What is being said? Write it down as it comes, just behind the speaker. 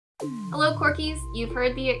Hello Corkies, you've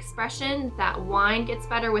heard the expression that wine gets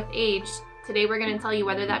better with age. Today we're going to tell you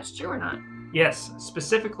whether that's true or not. Yes,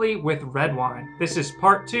 specifically with red wine. This is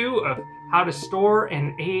part 2 of how to store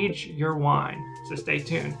and age your wine, so stay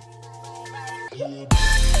tuned.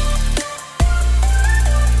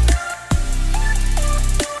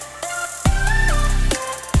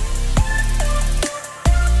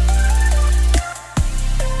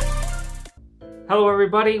 Hello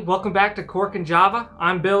everybody, welcome back to Cork and Java.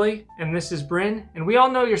 I'm Billy and this is Bryn, and we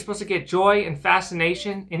all know you're supposed to get joy and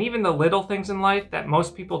fascination and even the little things in life that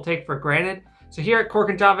most people take for granted. So here at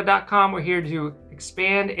corkandjava.com, we're here to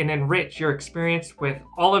expand and enrich your experience with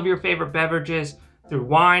all of your favorite beverages through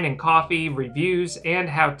wine and coffee, reviews, and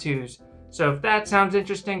how-tos. So if that sounds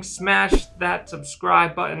interesting, smash that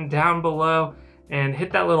subscribe button down below and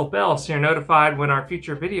hit that little bell so you're notified when our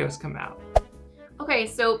future videos come out. Okay,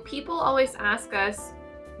 so people always ask us,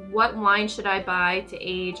 what wine should I buy to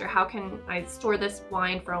age, or how can I store this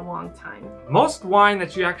wine for a long time? Most wine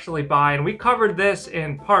that you actually buy, and we covered this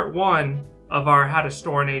in part 1 of our how to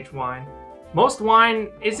store and age wine, most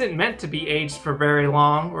wine isn't meant to be aged for very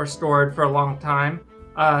long or stored for a long time.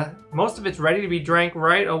 Most of it's ready to be drank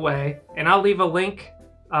right away, and I'll leave a link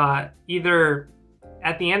either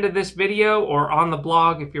at the end of this video or on the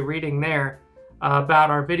blog if you're reading there about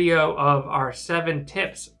our video of our 7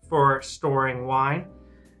 tips for storing wine.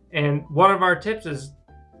 And one of our tips is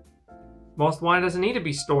most wine doesn't need to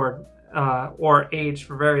be stored or aged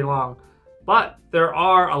for very long. But there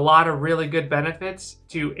are a lot of really good benefits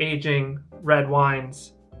to aging red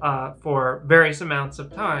wines for various amounts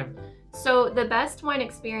of time. So the best wine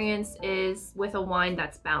experience is with a wine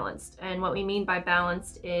that's balanced. And what we mean by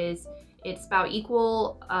balanced is it's about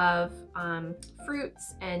equal of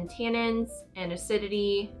fruits and tannins and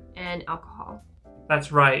acidity and alcohol.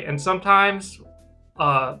 That's right. And sometimes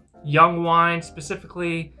young wine,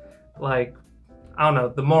 specifically like, I don't know,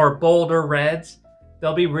 the more bolder reds,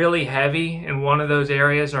 they'll be really heavy in one of those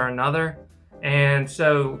areas or another. And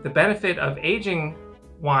so the benefit of aging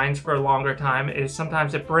wines for a longer time is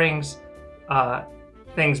sometimes it brings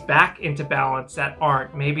things back into balance that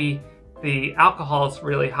aren't. Maybe the alcohol is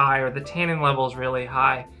really high or the tannin level is really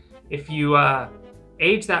high. If you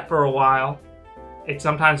age that for a while, it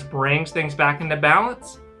sometimes brings things back into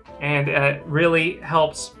balance, and it really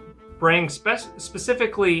helps bring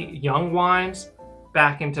specifically young wines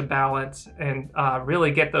back into balance and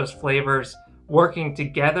really get those flavors working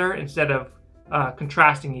together instead of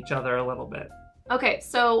contrasting each other a little bit. Okay,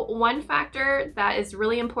 so one factor that is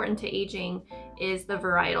really important to aging is the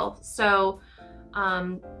varietal. So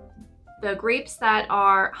the grapes that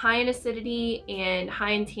are high in acidity and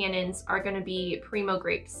high in tannins are going to be primo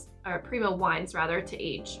grapes, or primo wines rather, to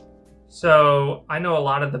age. So I know a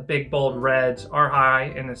lot of the big bold reds are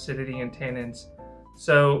high in acidity and tannins.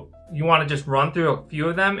 So you want to just run through a few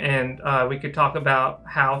of them, and we could talk about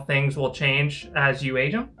how things will change as you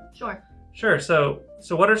age them? Sure. Sure. So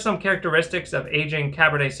what are some characteristics of aging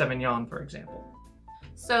Cabernet Sauvignon, for example?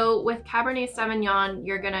 So with Cabernet Sauvignon,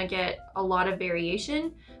 you're gonna get a lot of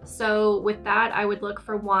variation. So with that, I would look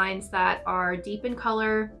for wines that are deep in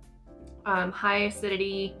color, high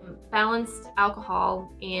acidity, balanced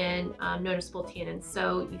alcohol, and noticeable tannins.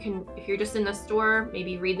 So you can, if you're just in the store,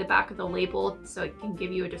 maybe read the back of the label so it can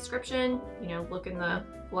give you a description. You know, look in the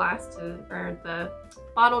glass or the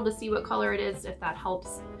bottle to see what color it is, if that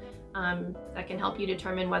helps. That can help you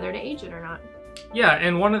determine whether to age it or not. Yeah,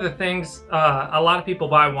 and one of the things, a lot of people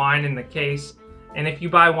buy wine in the case, and if you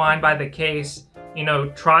buy wine by the case, you know,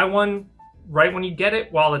 try one right when you get it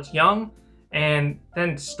while it's young, and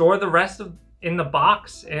then store the rest in the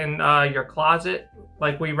box in your closet,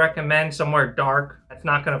 like we recommend, somewhere dark. It's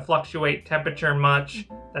not going to fluctuate temperature much.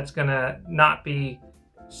 That's going to not be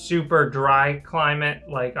super dry climate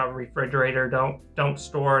like a refrigerator. Don't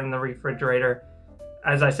store in the refrigerator.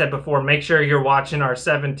 As I said before, make sure you're watching our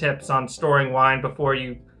 7 tips on storing wine before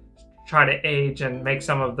you try to age and make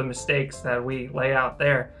some of the mistakes that we lay out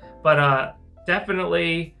there. But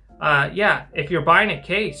definitely, yeah, if you're buying a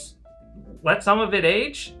case, let some of it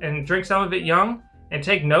age and drink some of it young and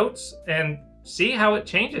take notes and see how it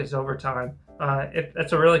changes over time.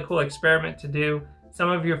 It's a really cool experiment to do. Some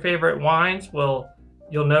of your favorite wines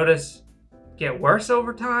you'll notice get worse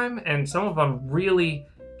over time, and some of them really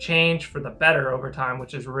change for the better over time,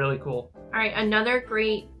 which is really cool. All right, another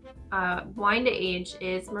great wine to age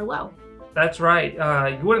is Merlot. That's right.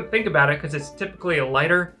 You wouldn't think about it because it's typically a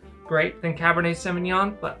lighter grape than Cabernet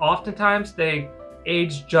Sauvignon, but oftentimes they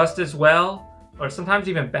age just as well, or sometimes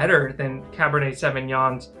even better than Cabernet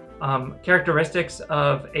Sauvignons. Characteristics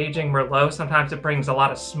of aging Merlot, sometimes it brings a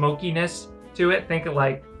lot of smokiness to it. Think of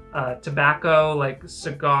like tobacco, like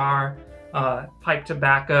cigar, pipe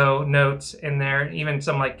tobacco notes in there, even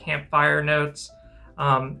some like campfire notes.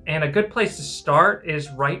 And a good place to start is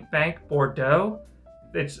Right Bank Bordeaux.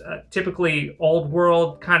 It's typically old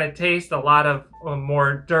world kind of taste, a lot of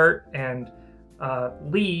more dirt and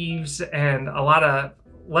leaves and a lot of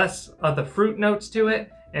less of the fruit notes to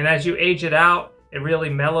it. And as you age it out, it really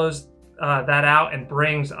mellows that out and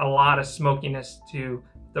brings a lot of smokiness to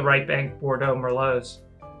the Right Bank Bordeaux Merlots.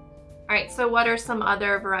 All right, so what are some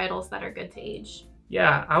other varietals that are good to age?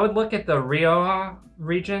 Yeah, I would look at the Rioja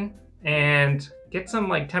region and get some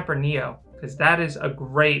like Tempranillo, because that is a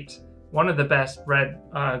great, one of the best red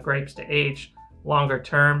grapes to age longer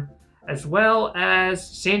term, as well as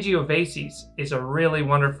Sangiovese is a really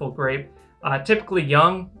wonderful grape. Typically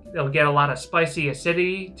young, they'll get a lot of spicy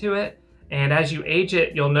acidity to it, and as you age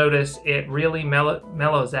it, you'll notice it really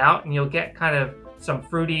mellows out, and you'll get kind of some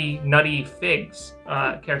fruity, nutty figs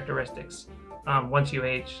characteristics once you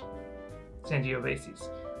age Sangioveses.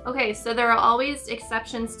 Okay, so there are always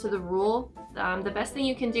exceptions to the rule. The best thing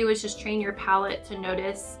you can do is just train your palate to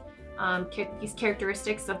notice these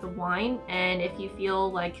characteristics of the wine, and if you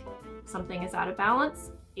feel like something is out of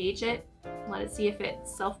balance, age it, let it see if it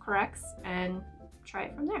self-corrects, and try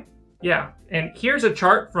it from there. Yeah, and here's a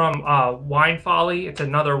chart from Wine Folly. It's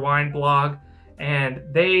another wine blog, and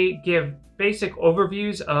they give basic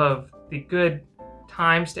overviews of the good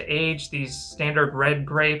times to age these standard red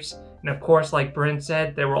grapes. And of course, like Bryn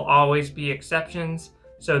said, there will always be exceptions.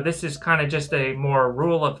 So this is kind of just a more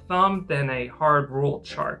rule of thumb than a hard rule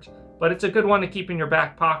chart. But it's a good one to keep in your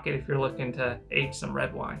back pocket if you're looking to age some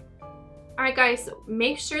red wine. All right, guys,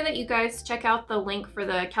 make sure that you guys check out the link for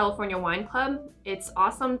the California Wine Club. It's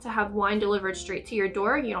awesome to have wine delivered straight to your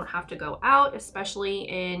door. You don't have to go out, especially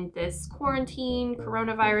in this quarantine,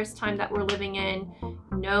 coronavirus time that we're living in.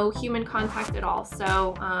 No human contact at all.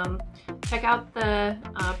 So check out the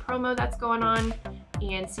promo that's going on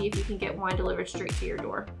and see if you can get wine delivered straight to your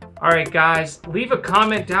door. All right, guys, leave a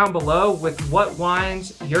comment down below with what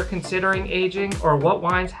wines you're considering aging, or what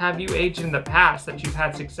wines have you aged in the past that you've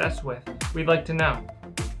had success with. We'd like to know.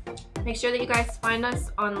 Make sure that you guys find us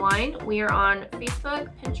online. We are on Facebook,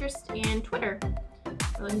 Pinterest, and Twitter.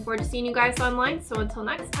 We're looking forward to seeing you guys online. So until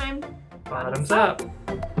next time, Bottoms up.